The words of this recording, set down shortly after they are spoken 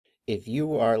if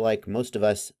you are like most of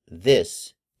us,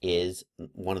 this is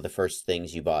one of the first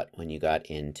things you bought when you got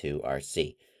into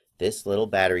RC. This little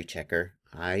battery checker.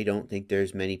 I don't think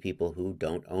there's many people who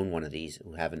don't own one of these,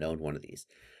 who haven't owned one of these.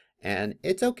 And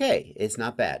it's okay. It's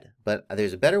not bad. But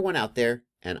there's a better one out there,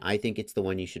 and I think it's the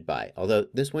one you should buy. Although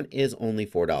this one is only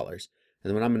 $4. And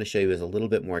the one I'm going to show you is a little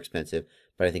bit more expensive,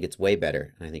 but I think it's way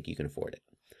better, and I think you can afford it.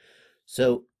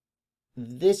 So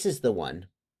this is the one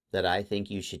that I think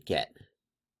you should get.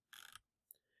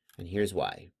 And here's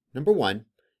why. Number one,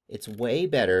 it's way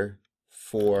better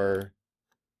for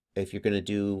if you're going to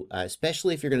do,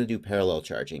 especially if you're going to do parallel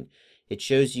charging. It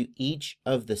shows you each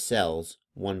of the cells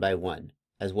one by one,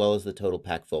 as well as the total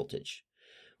pack voltage,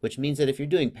 which means that if you're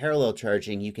doing parallel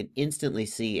charging, you can instantly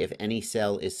see if any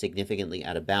cell is significantly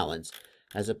out of balance,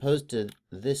 as opposed to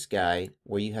this guy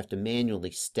where you have to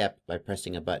manually step by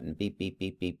pressing a button, beep, beep,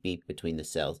 beep, beep, beep, between the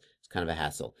cells. It's kind of a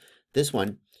hassle. This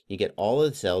one, you get all of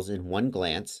the cells in one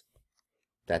glance.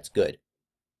 That's good.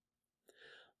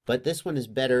 But this one is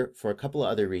better for a couple of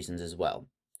other reasons as well.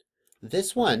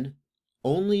 This one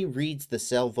only reads the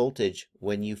cell voltage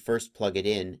when you first plug it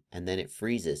in, and then it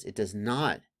freezes. It does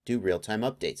not do real-time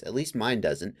updates. At least mine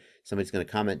doesn't. Somebody's going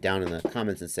to comment down in the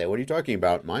comments and say, what are you talking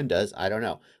about? Mine does. I don't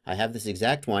know. I have this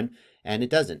exact one, and it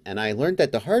doesn't. And I learned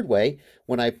that the hard way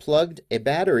when I plugged a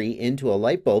battery into a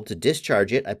light bulb to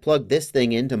discharge it. I plugged this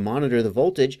thing in to monitor the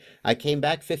voltage. I came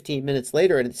back 15 minutes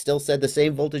later, and it still said the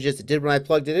same voltage as it did when I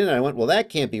plugged it in. And I went, well, that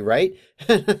can't be right.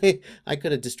 I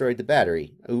could have destroyed the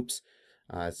battery. Oops.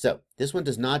 So this one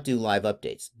does not do live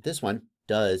updates. This one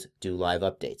does do live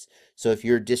updates. So if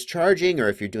you're discharging or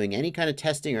if you're doing any kind of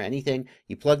testing or anything,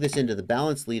 you plug this into the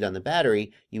balance lead on the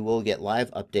battery, you will get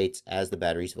live updates as the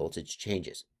battery's voltage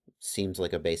changes. Seems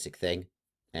like a basic thing,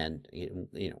 and you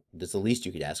know, that's the least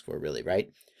you could ask for, really,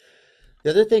 right? The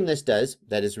other thing this does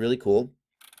that is really cool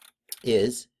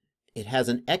is it has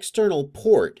an external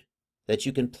port that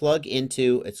you can plug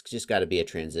into. It's just got to be a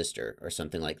transistor or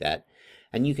something like that.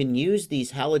 And you can use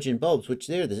these halogen bulbs, which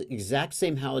they're the exact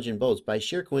same halogen bulbs, by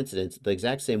sheer coincidence, the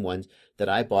exact same ones that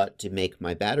I bought to make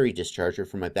my battery discharger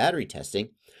for my battery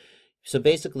testing. So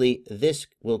basically, this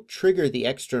will trigger the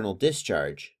external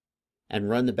discharge and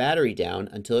run the battery down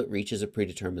until it reaches a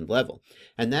predetermined level.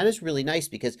 And that is really nice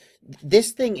because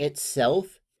this thing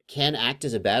itself can act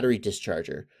as a battery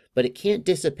discharger, but it can't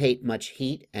dissipate much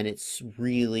heat, and it's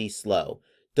really slow.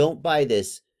 Don't buy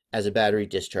this as a battery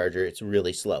discharger. It's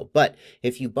really slow. But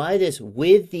if you buy this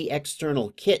with the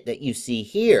external kit that you see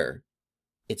here,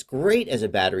 it's great as a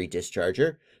battery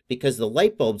discharger because the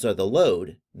light bulbs are the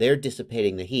load. They're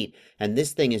dissipating the heat, and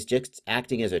this thing is just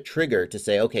acting as a trigger to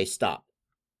say, okay, stop.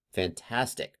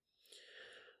 Fantastic.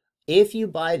 If you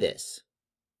buy this,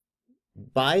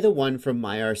 buy the one from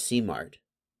MyRC Mart,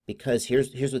 because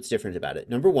here's what's different about it.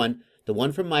 Number one, the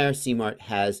one from MyRC Mart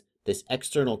has this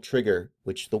external trigger,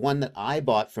 which the one that I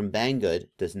bought from Banggood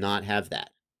does not have that.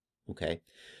 Okay.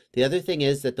 The other thing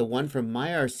is that the one from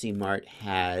MyRC Mart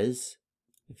has,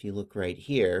 if you look right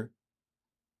here,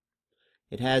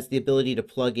 it has the ability to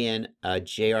plug in a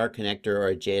JR connector or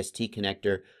a JST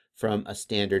connector from a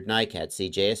standard NiCad. See,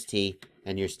 JST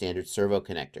and your standard servo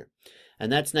connector.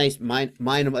 And that's nice. Mine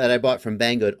that I bought from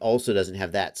Banggood also doesn't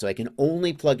have that. So I can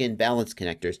only plug in balance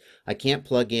connectors. I can't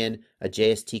plug in a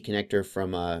JST connector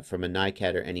from a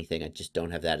NiCad or anything. I just don't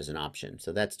have that as an option.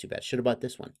 So that's too bad. Should have bought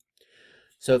this one.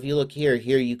 So if you look here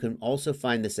you can also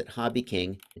find this at Hobby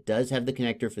King. It does have the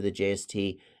connector for the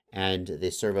JST and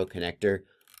the servo connector,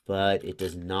 but it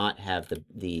does not have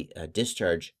the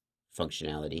discharge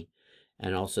functionality.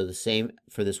 And also the same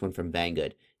for this one from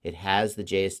Banggood. It has the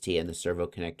JST and the servo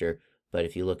connector, but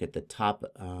if you look at the top,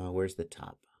 where's the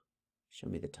top? Show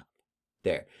me the top.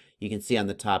 There. You can see on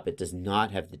the top it does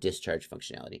not have the discharge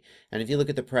functionality. And if you look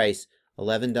at the price,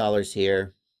 $11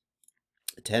 here,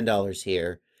 $10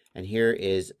 here, and here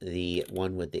is the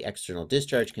one with the external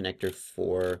discharge connector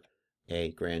for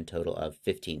a grand total of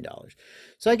 $15.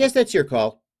 So I guess that's your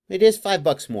call. It is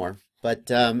 $5 more, but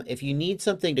if you need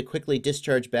something to quickly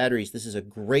discharge batteries, this is a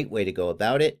great way to go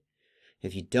about it.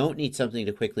 If you don't need something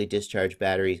to quickly discharge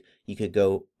batteries, you could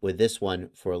go with this one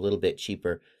for a little bit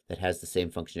cheaper that has the same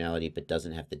functionality but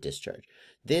doesn't have the discharge.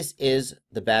 This is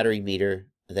the battery meter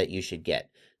that you should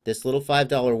get. This little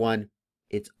 $5 one,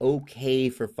 it's okay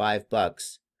for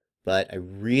 $5, but I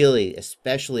really,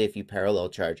 especially if you parallel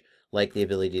charge, like the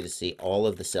ability to see all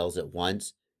of the cells at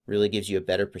once. Really gives you a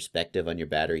better perspective on your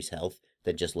battery's health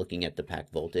than just looking at the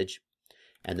pack voltage.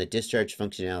 And the discharge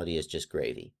functionality is just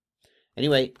gravy.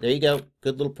 Anyway, there you go.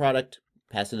 Good little product.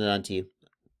 Passing it on to you.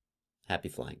 Happy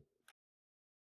flying.